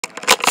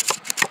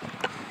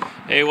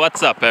Hey,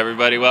 what's up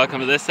everybody?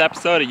 Welcome to this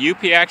episode of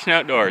UP Action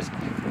Outdoors.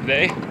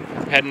 Today,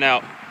 heading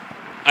out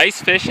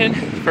ice fishing.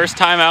 First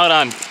time out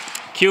on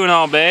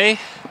Keweenaw Bay.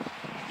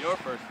 Your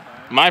first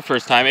time. My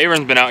first time.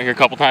 Aaron's been out here a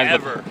couple times.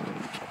 Ever.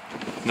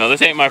 No,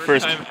 this ain't my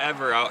first time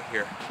ever out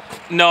here.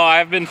 No,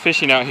 I've been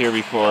fishing out here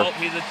before. Well,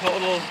 he's a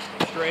total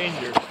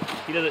stranger.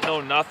 He doesn't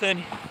know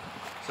nothing,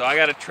 so I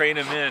gotta train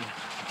him in.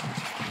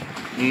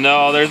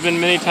 No, there's been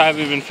many times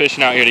we've been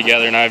fishing out here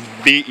together and I've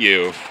beat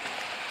you.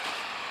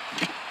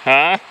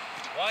 Huh?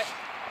 What?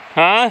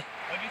 Huh?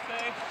 What'd you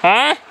say? Huh?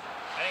 I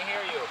didn't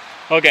hear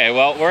you. Okay,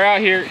 well, we're out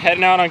here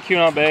heading out on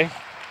Keweenaw Bay.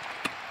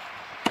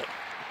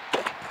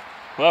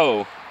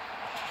 Whoa.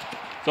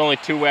 It's only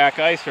 2 whack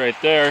ice right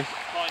there.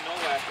 Probably no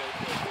whack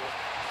ice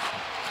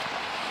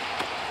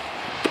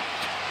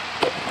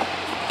right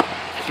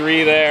there.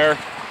 3 there.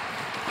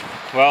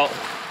 Well,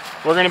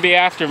 we're gonna be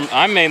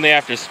I'm mainly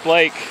after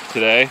splake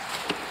today.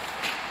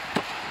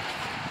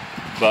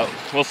 But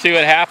we'll see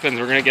what happens.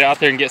 We're gonna get out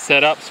there and get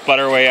set up, spud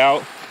our way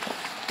out.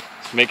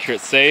 Just make sure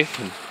it's safe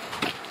and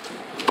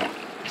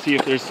see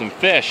if there's some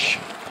fish.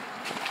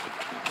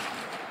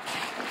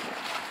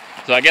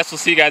 So I guess we'll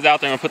see you guys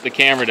out there. I'm gonna put the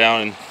camera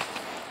down and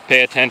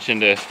pay attention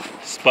to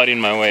spudding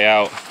my way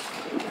out.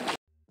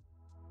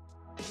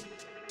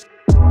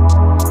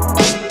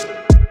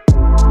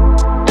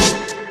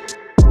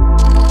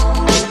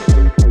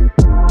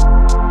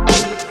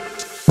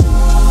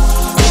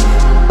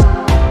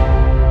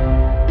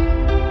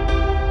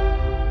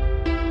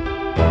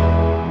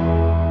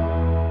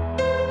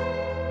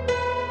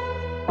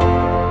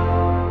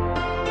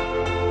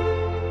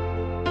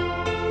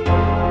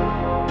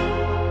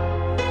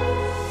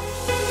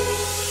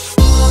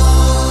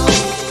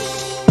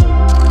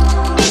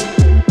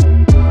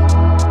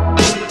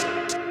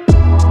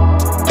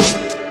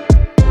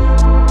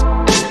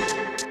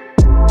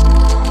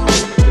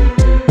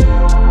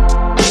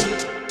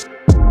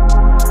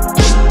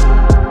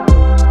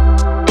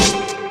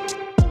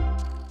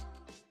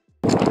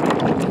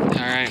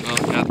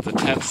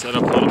 Set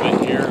up a little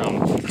bit here.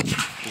 I'm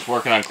just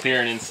working on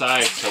clearing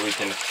inside so we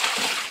can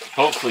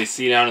hopefully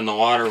see down in the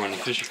water when the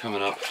fish are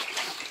coming up.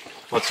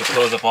 Once we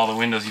close up all the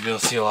windows, you'll be able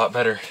to see a lot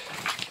better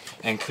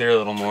and clear a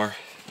little more.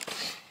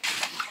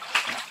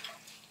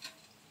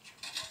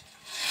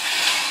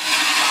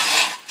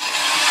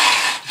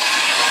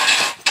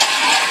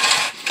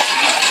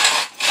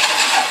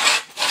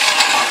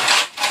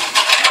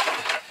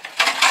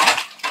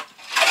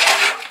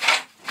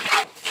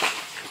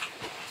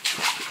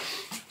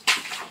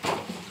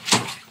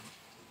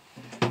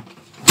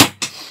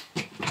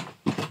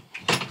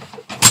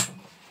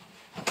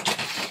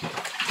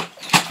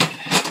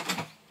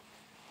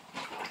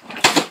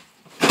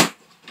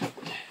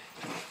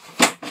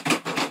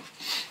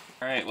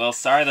 Alright, well,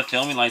 sorry the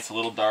filming light's a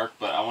little dark,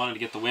 but I wanted to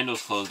get the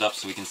windows closed up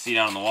so we can see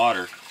down in the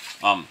water.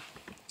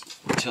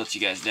 Tilt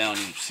you guys down,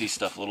 you can see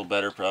stuff a little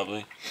better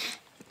probably.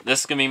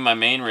 This is going to be my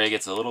main rig.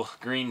 It's a little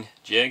green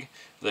jig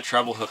with a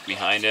treble hook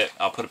behind it.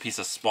 I'll put a piece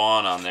of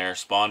spawn on there,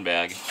 spawn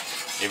bag.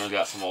 Everyone's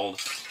got some old.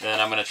 Then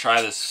I'm going to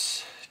try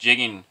this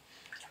jigging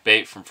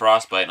bait from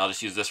Frostbite, and I'll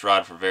just use this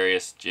rod for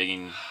various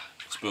jigging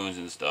spoons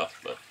and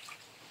stuff. But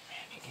Man,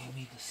 he gave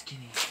me the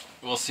skinny.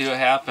 We'll see what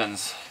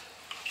happens.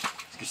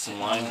 Get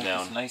some lines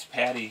down. It's a nice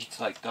patty. It's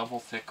like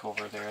double thick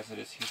over there as it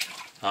is here.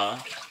 Huh?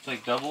 It's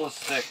like double as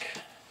thick.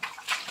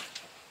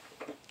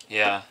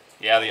 Yeah.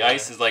 Yeah, the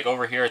ice is like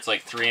over here, it's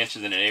like 3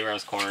 inches, and in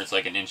Abraham's corner it's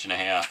like 1.5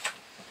 inches.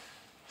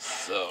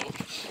 So,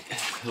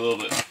 a little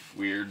bit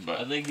weird, but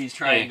I think he's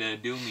trying to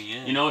do me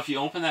in. You know, if you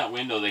open that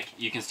window,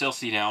 you can still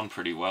see down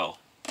pretty well.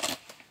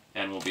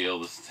 And we'll be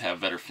able to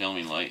have better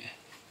filming light.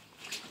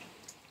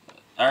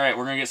 Alright,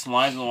 we're going to get some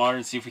lines in the water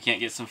and see if we can't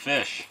get some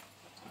fish.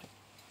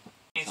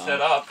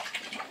 Set up.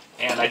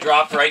 And I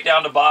dropped right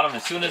down to bottom.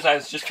 As soon as I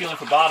was just feeling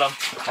for bottom,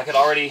 I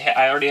already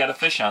had a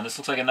fish on. This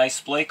looks like a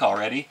nice splake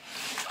already.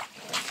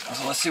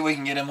 So let's see if we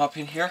can get him up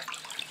in here.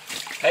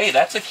 Hey,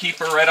 that's a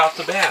keeper right off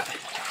the bat.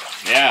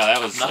 Yeah,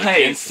 that was nice. Like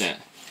instant.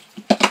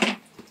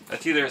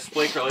 That's either a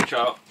splake or a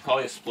trout.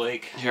 Probably a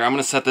splake. Here, I'm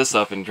going to set this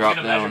up and drop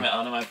Get a down. measurement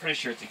on him. I'm pretty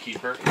sure it's a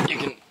keeper. You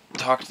can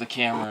talk to the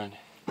camera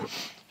and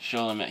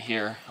show them it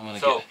here. I'm going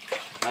to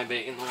get my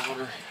bait in the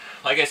water.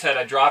 Like I said,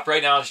 I dropped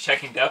right now. I was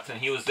checking depth,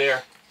 and he was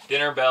there.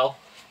 Dinner bell.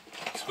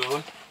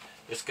 Spoon.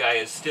 This guy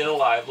is still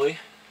lively.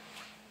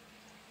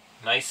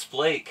 Nice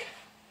splake.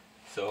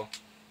 So,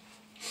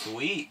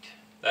 sweet.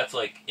 That's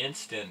like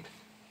instant.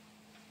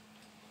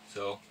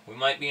 So, we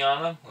might be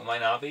on him. We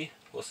might not be.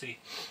 We'll see.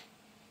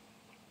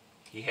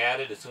 He had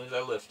it as soon as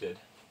I lifted.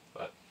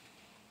 But,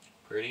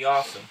 pretty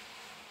awesome.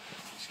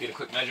 Just get a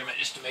quick measurement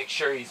just to make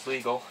sure he's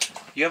legal.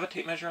 You have a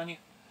tape measure on you?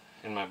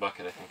 In my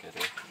bucket, I think I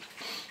do.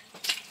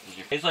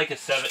 He's like a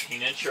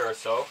 17-incher or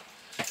so.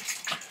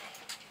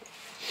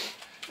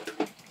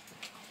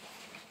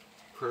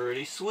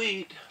 Pretty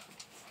sweet.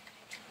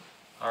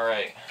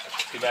 Alright,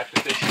 let's get back to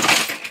fishing.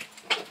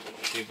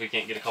 See if we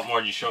can't get a couple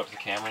more. Did you show it to the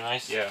camera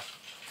nice? Yeah.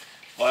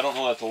 Well, I don't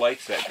know that the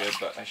light's that good,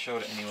 but I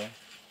showed it anyway.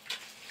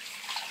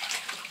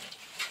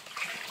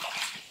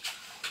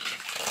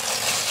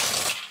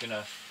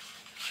 Gonna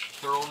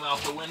throw them out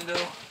the window.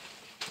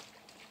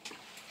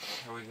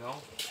 There we go.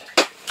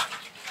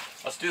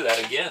 Let's do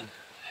that again.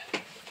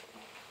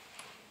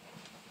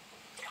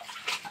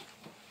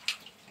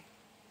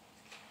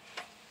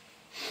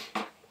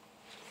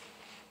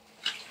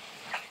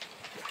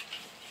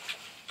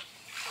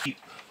 Deep,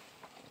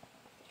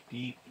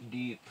 deep,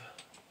 deep.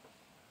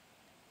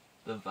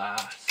 The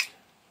vast.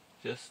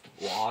 Just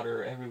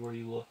water everywhere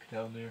you look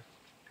down there.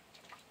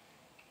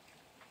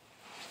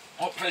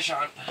 Oh, fish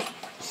on.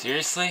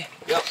 Seriously?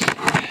 Yep.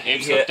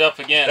 Abe's hooked up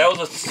again. That was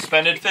a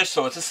suspended fish,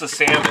 so it's just a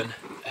salmon.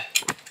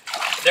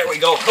 There we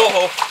go.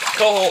 Coho.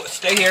 Coho,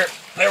 stay here.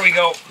 There we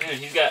go. Dude,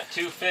 he's got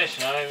 2 fish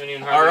and I haven't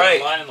even All hardly right.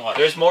 got a line in the water.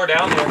 There's more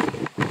down there.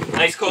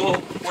 Nice coho.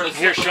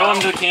 Here, show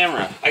him to the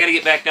camera. I gotta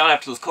get back down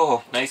after this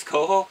coho. Nice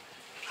coho.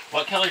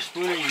 What color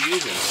spoon are you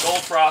using?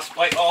 Gold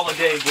frostbite all the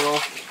day, bro.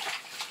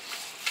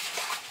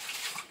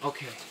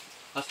 Okay.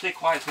 Let's stay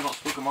quiet so we don't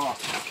spook them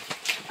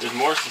off. There's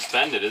more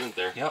suspended, isn't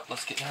there? Yep,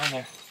 let's get down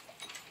there.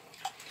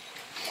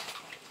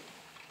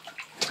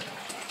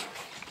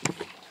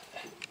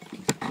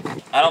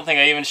 I don't think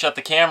I even shut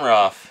the camera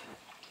off.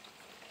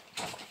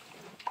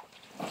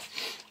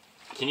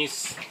 Can you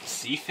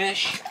see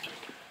fish?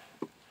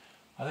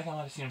 I think I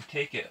might have seen him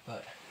take it,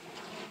 but...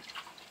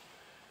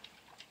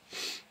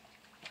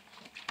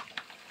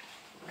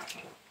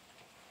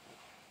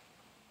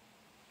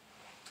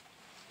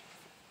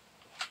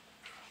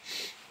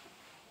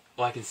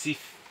 Well, I can see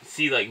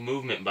like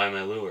movement by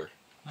my lure.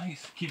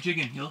 Nice. Keep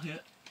jigging. He'll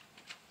hit.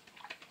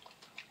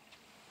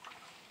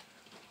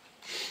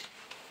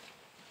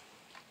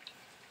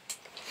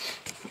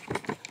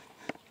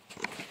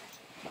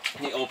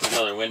 Let me open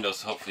another window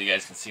so hopefully you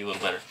guys can see a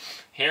little better.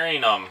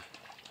 Herring,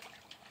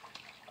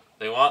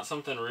 they want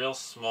something real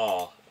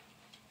small.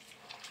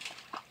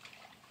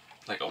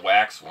 Like a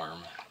wax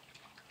worm.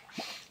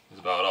 Is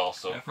about all.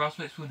 So That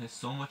frostbite spoon has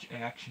so much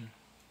action.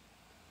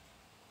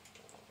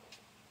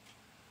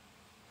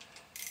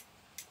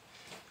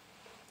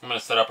 I'm gonna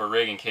set up a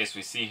rig in case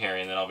we see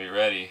herring, then I'll be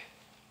ready.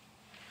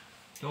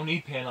 Don't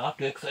need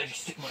Panoptix. I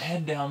just stick my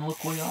head down and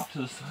look way off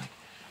to the side.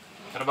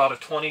 Got about a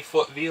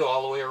 20-foot view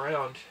all the way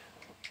around.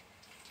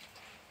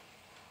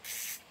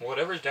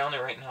 Whatever's down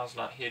there right now is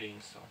not hitting,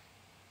 so.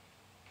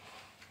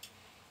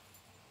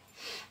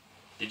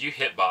 Did you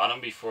hit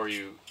bottom before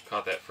you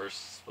caught that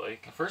first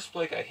splake? The first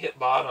splake I hit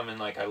bottom and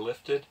like I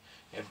lifted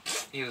and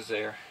he was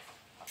there.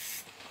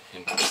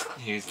 And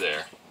he's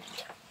there.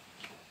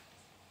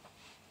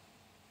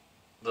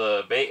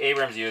 The bait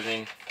Abram's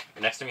using,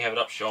 next time you have it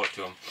up, show it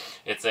to him.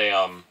 It's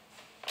a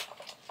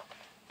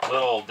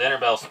little dinner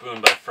bell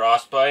spoon by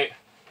Frostbite.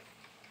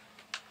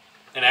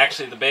 And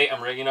actually the bait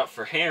I'm rigging up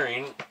for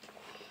herring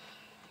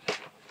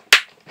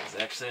is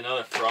actually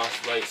another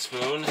Frostbite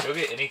spoon. You'll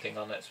get anything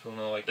on that spoon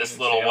though. Like this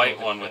little white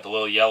one with the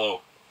little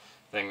yellow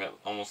thing that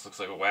almost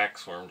looks like a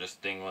wax worm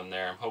just dingling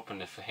there. I'm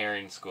hoping if a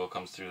herring school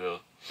comes through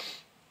they'll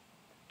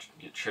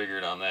get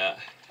triggered on that.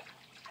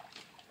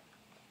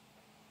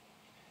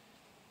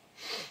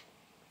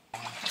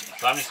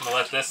 So I'm just going to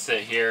let this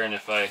sit here, and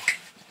if I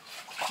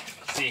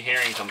see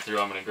herring come through,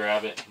 I'm going to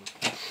grab it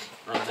and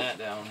run that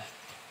down.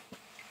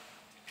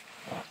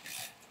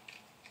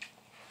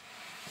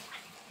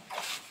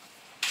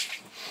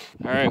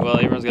 Alright, well,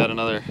 Abram's got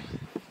another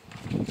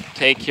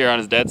take here on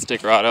his dead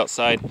stick rod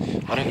outside.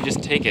 Why don't you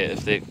just take it?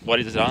 What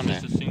is it on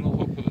there? Just a single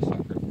hook with a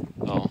sucker.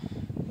 Oh.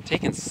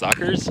 Taking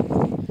suckers?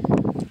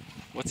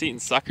 What's eating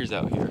suckers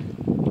out here?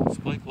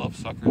 Splake loves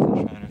suckers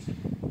and shiners.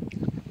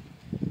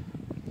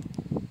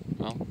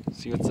 Well,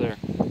 see what's there.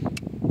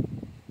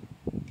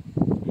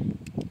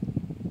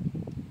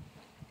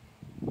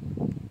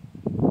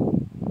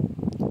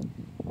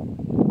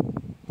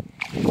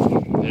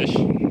 Fish.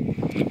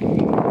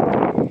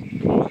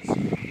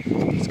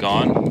 It's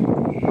gone.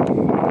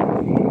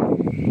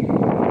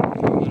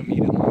 Let him eat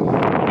it. You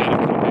gotta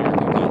put a bigger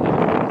hook on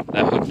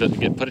there. That hook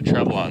doesn't put a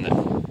treble on there.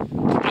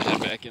 Put that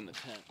back in the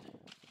tent.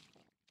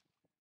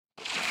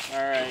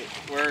 Alright,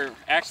 we're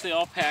actually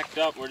all packed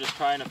up. We're just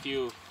trying a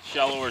few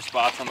shallower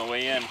spots on the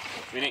way in.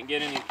 We didn't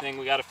get anything.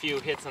 We got a few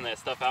hits on that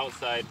stuff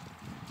outside,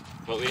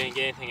 but we didn't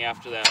get anything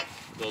after that.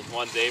 Those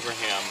ones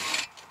Abraham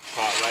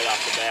caught right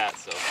off the bat,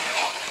 so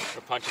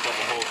we're punching up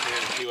a hole here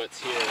and see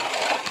what's here.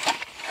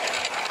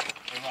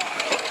 We're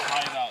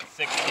probably about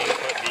 16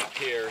 foot deep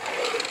here.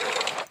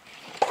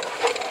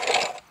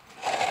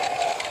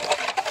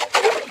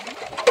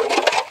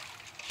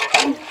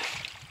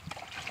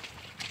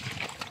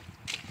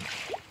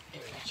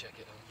 Check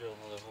it, I'll drill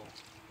another hole.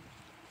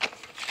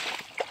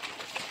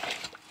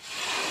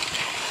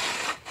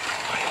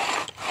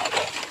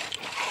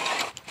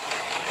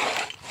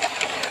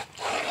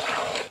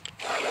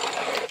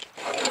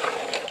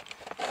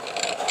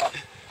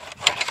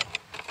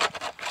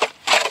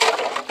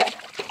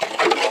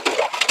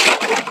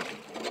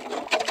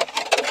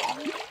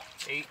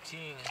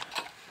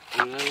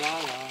 Ooh la la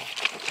la.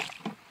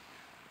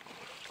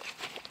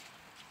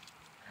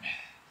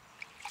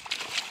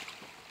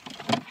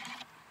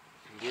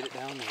 Get it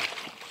down there.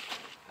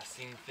 I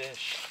seen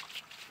fish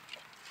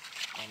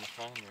on the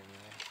finder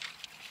anyway.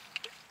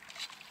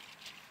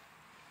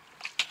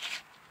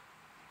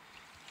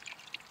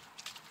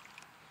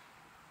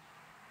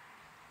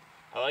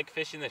 I like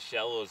fishing the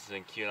shallows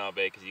in Keweenaw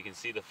Bay because you can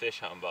see the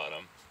fish on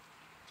bottom.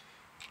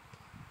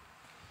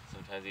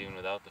 Sometimes even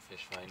without the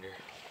fish finder.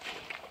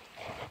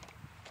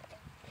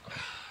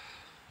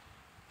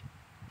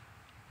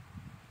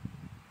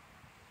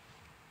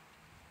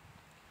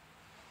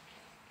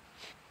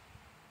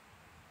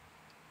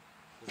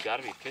 There's got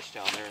to be fish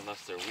down there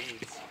unless they're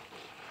weeds.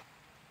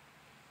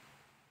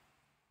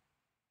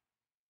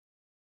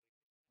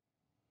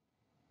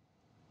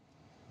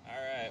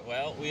 Alright,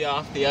 well, we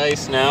off the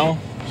ice now.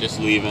 Just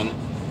leaving. It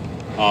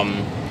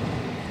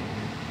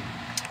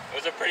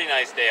was a pretty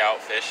nice day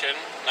out fishing.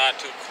 Not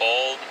too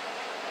cold.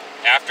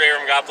 After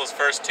Abram got those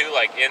first two,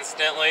 like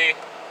instantly,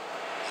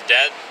 he's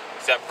dead.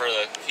 Except for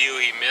the few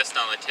he missed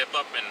on the tip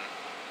up and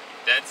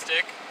dead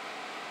stick.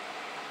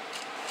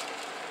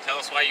 Tell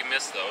us why you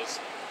missed those.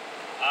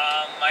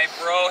 My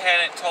bro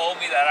hadn't told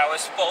me that I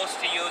was supposed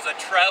to use a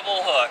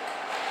treble hook.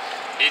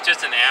 He's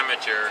just an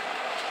amateur,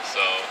 so.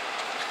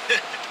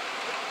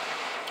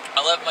 I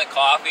left my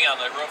coffee on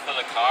the roof of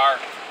the car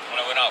when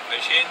I went out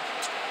fishing,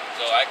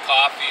 so I had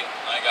coffee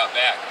when I got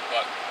back,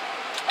 but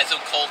I had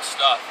some cold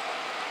stuff.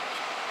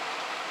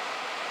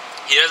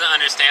 He doesn't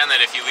understand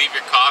that if you leave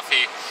your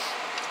coffee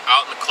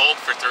out in the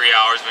cold for 3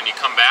 hours, when you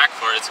come back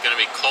for it, it's going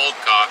to be cold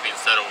coffee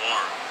instead of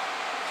warm.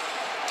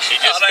 He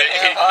just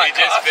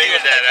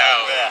figured that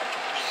out.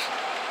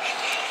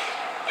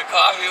 The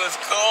coffee was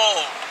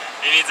cold.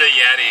 He needs a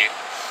Yeti.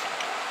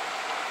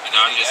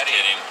 No, I'm just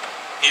kidding.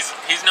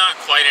 He's not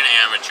quite an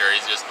amateur.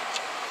 He's just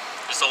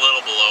a little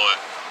below it.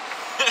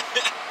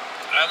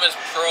 I'm as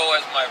pro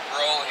as my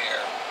bro here.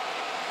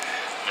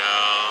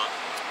 No.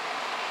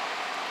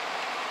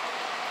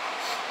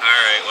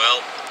 Alright,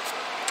 well,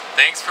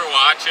 thanks for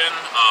watching.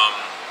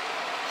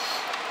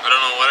 I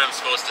don't know what I'm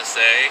supposed to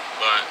say,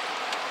 but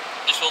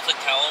you're supposed to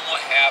tell them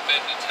what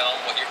happened and tell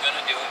them what you're going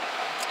to do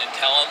and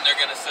tell them they're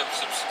going to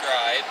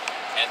subscribe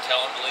and tell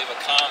them to leave a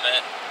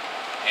comment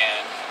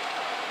and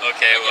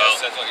okay, well,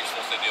 that's what you're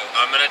supposed to do.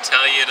 I'm going to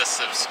tell you to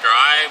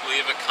subscribe,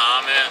 leave a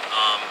comment.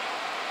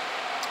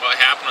 What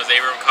happened was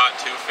Abram caught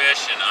 2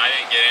 fish and I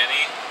didn't get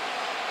any.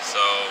 So,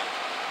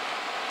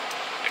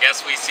 I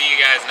guess we see you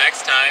guys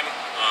next time.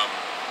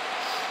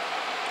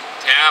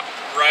 Tap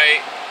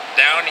right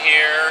down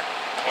here,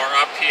 or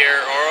up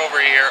here, or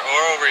over here, or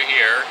over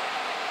here.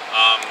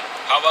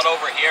 How about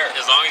over here?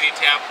 As long as you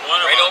tap one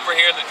of them. Right over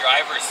here in the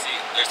driver's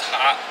seat, there's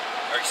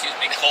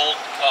cold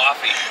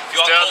coffee. If you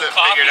want Still cold hasn't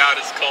coffee, figured out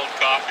his cold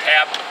coffee.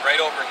 tap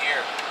right over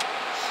here.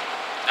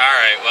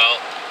 Alright, well,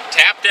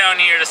 tap down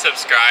here to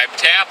subscribe,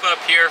 tap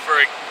up here for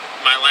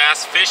my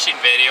last fishing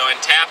video, and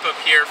tap up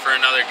here for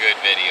another good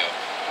video.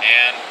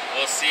 And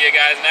we'll see you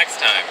guys next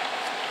time.